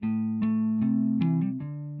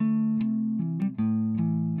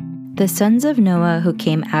The sons of Noah who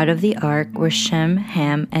came out of the ark were Shem,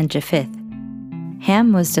 Ham, and Japheth.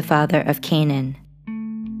 Ham was the father of Canaan.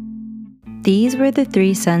 These were the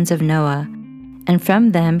 3 sons of Noah, and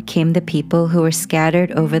from them came the people who were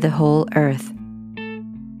scattered over the whole earth.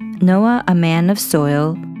 Noah, a man of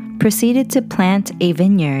soil, proceeded to plant a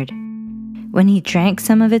vineyard. When he drank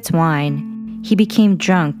some of its wine, he became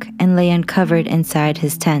drunk and lay uncovered inside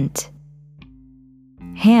his tent.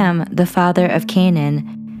 Ham, the father of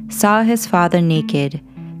Canaan, saw his father naked,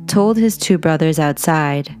 told his 2 brothers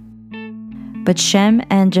outside. But Shem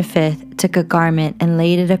and Japheth took a garment and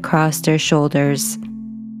laid it across their shoulders.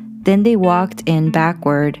 Then they walked in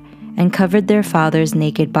backward and covered their father's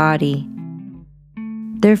naked body.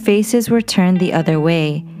 Their faces were turned the other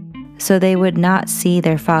way, so they would not see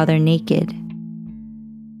their father naked.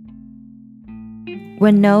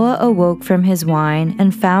 When Noah awoke from his wine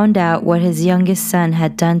and found out what his youngest son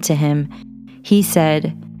had done to him, he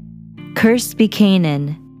said, "Cursed be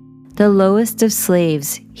Canaan, the lowest of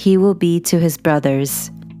slaves he will be to his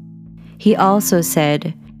brothers." He also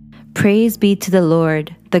said, "Praise be to the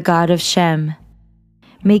Lord, the God of Shem.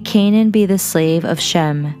 May Canaan be the slave of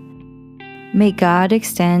Shem. May God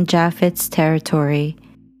extend Japheth's territory.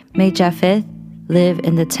 May Japheth live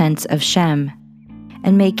in the tents of Shem,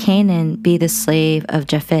 and may Canaan be the slave of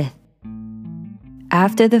Japheth."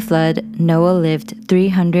 After the flood, Noah lived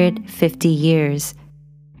 350 years.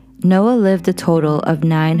 Noah lived a total of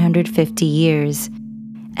 950 years,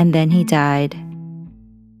 and then he died.